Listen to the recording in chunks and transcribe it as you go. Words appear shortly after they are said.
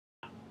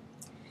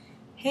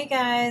Hey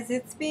guys,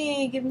 it's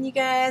me giving you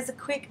guys a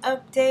quick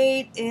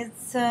update.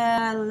 It's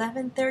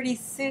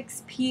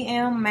 11:36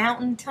 p.m.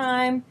 Mountain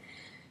Time,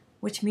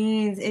 which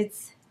means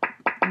it's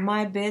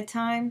my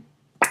bedtime.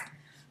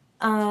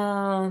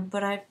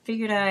 But I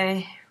figured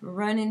I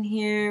run in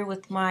here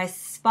with my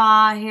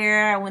spa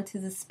hair. I went to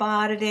the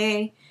spa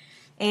today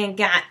and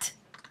got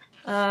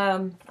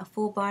a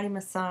full body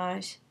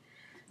massage,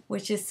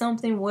 which is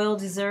something well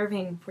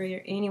deserving for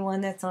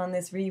anyone that's on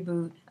this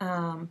reboot.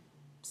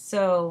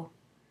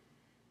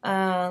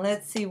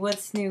 Let's see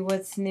what's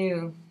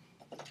new.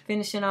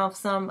 Finishing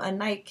off a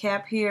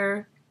nightcap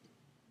here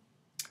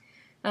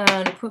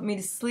to put me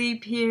to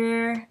sleep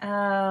here.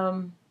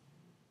 Oh,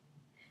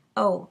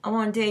 I'm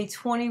on day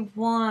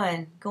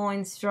 21,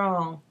 going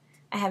strong.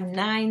 I have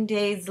 9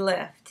 days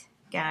left,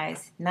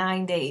 guys.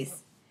 9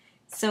 days.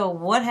 So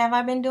what have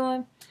I been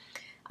doing?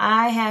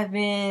 I have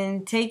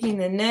been taking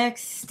the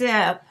next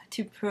step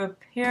to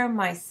prepare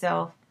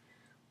myself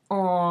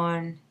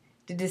on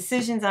the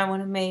decisions I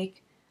want to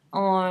make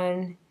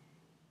on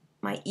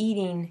my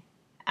eating.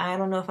 I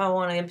don't know if I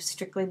want to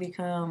strictly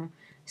become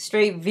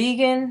straight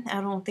vegan. I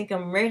don't think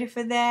I'm ready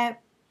for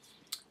that.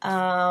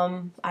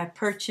 I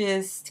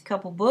purchased a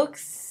couple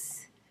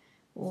books.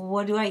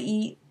 What do I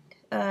eat?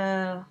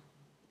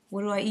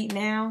 What do I eat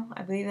now?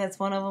 I believe that's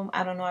one of them.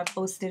 I don't know. I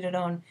posted it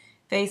on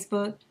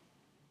Facebook.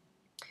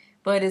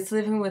 But it's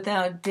living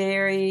without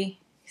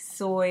dairy,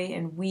 soy,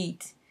 and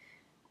wheat.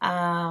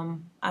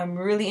 I'm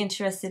really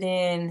interested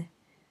in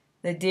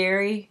the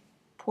dairy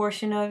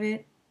portion of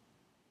it.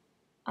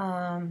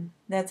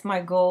 That's my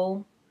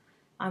goal.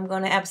 I'm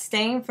going to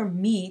abstain from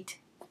meat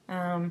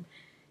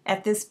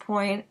at this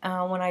point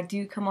when I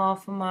do come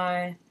off of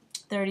my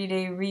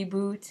 30-day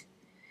reboot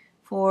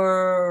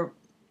for,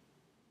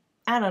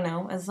 I don't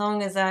know, as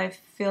long as I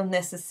feel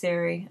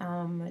necessary.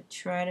 I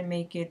try to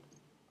make it.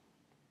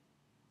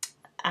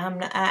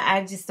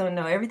 I just don't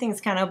know.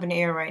 Everything's kind of up in the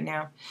air right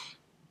now.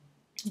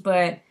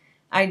 But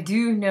I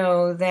do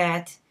know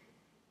that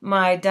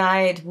my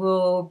diet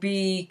will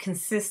be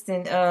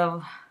consistent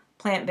of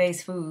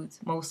plant-based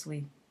foods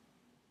mostly.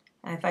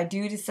 If I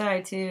do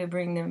decide to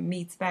bring the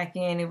meats back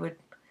in, it would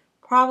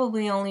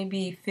probably only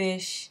be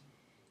fish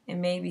and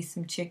maybe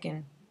some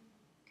chicken.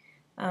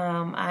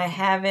 I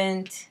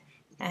haven't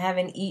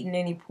eaten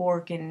any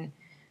pork in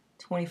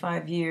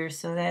 25 years,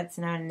 so that's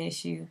not an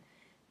issue.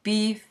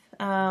 Beef,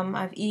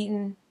 I've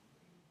eaten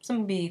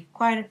some beef,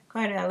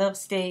 I love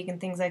steak and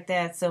things like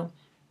that. So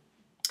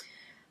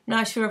I'm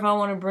not sure if I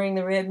want to bring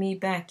the red meat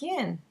back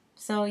in.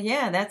 So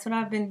yeah, that's what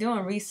I've been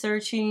doing,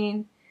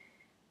 researching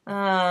a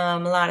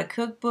lot of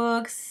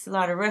cookbooks, a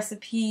lot of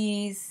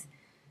recipes,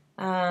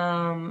 a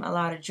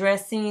lot of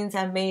dressings.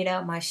 I made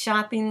out my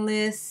shopping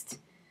list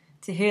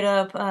to hit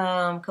up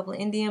a couple of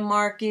Indian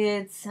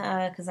markets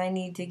because I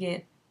need to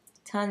get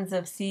tons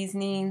of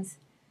seasonings.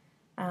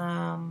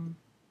 I'm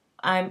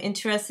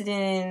interested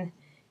in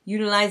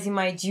utilizing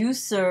my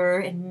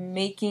juicer and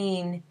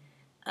making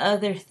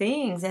other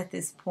things at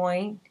this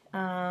point,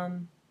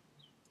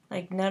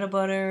 like nut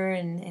butter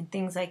and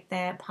things like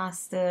that,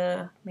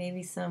 pasta,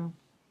 maybe some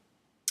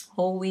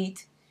whole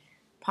wheat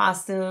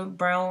pasta,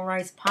 brown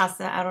rice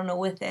pasta. I don't know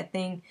what that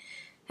thing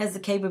has the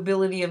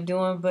capability of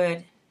doing,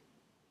 but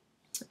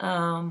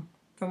from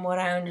what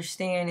I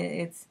understand,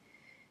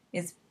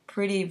 it's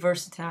pretty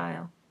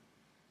versatile.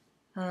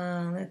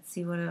 Let's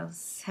see what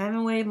else.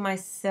 Haven't weighed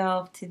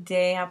myself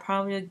today. I'll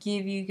probably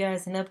give you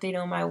guys an update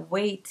on my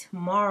weight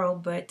tomorrow,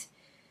 but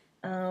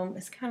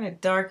it's kind of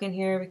dark in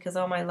here because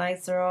all my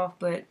lights are off,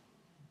 but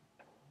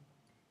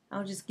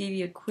I'll just give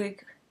you a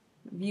quick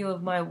view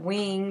of my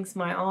wings.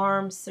 My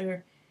arms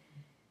they're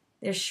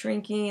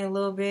shrinking a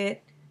little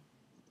bit.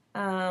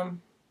 I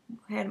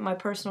had my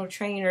personal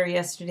trainer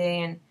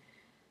yesterday, and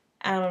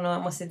I don't know, I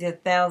must have did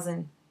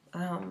 1,000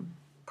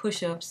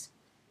 push-ups.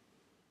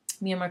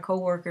 Me and my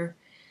coworker.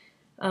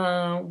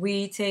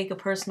 We take a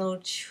personal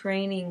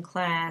training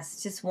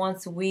class just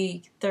once a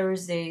week,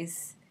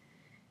 Thursdays,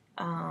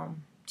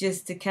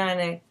 just to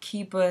kind of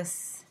keep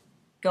us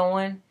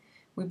going.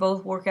 We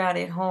both work out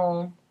at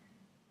home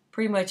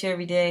pretty much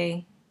every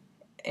day,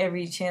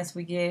 every chance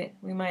we get.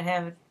 We might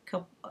have a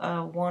couple,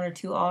 1 or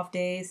 2 off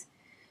days,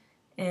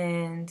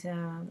 and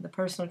the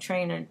personal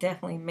trainer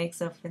definitely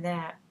makes up for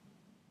that.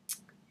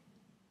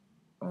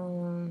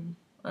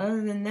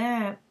 Other than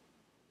that,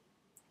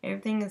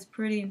 everything is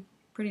pretty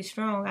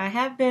strong. I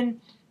have been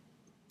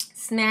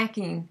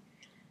snacking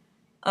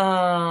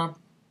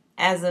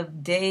as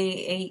of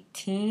day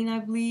 18, I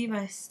believe.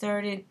 I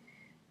started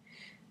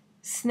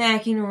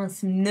snacking on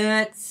some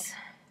nuts,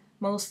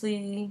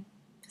 mostly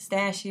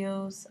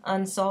pistachios,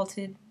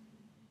 unsalted.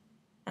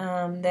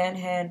 That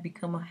had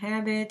become a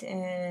habit,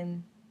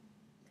 and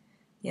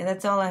yeah,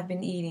 that's all I've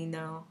been eating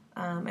though.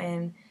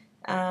 And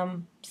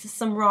just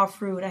some raw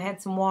fruit. I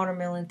had some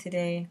watermelon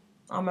today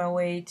on my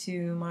way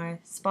to my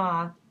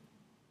spa.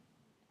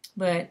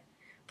 But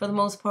for the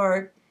most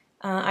part,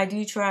 I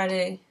do try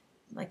to,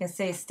 like I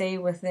say, stay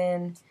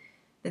within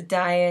the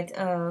diet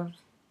of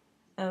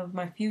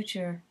my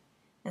future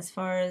as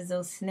far as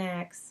those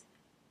snacks.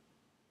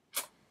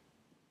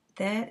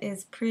 that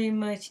is pretty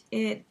much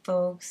it,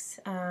 folks.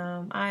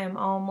 I am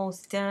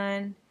almost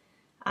done.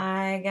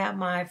 I got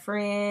my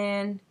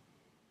friend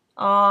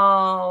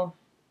all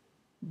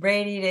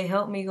ready to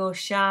help me go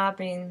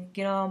shop and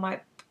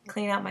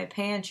clean out my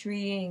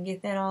pantry and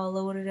get that all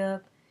loaded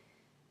up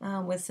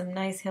with some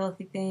nice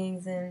healthy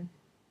things, and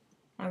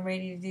I'm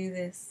ready to do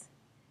this.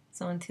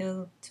 So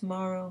until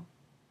tomorrow,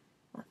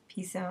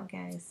 peace out,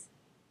 guys.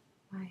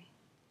 Bye.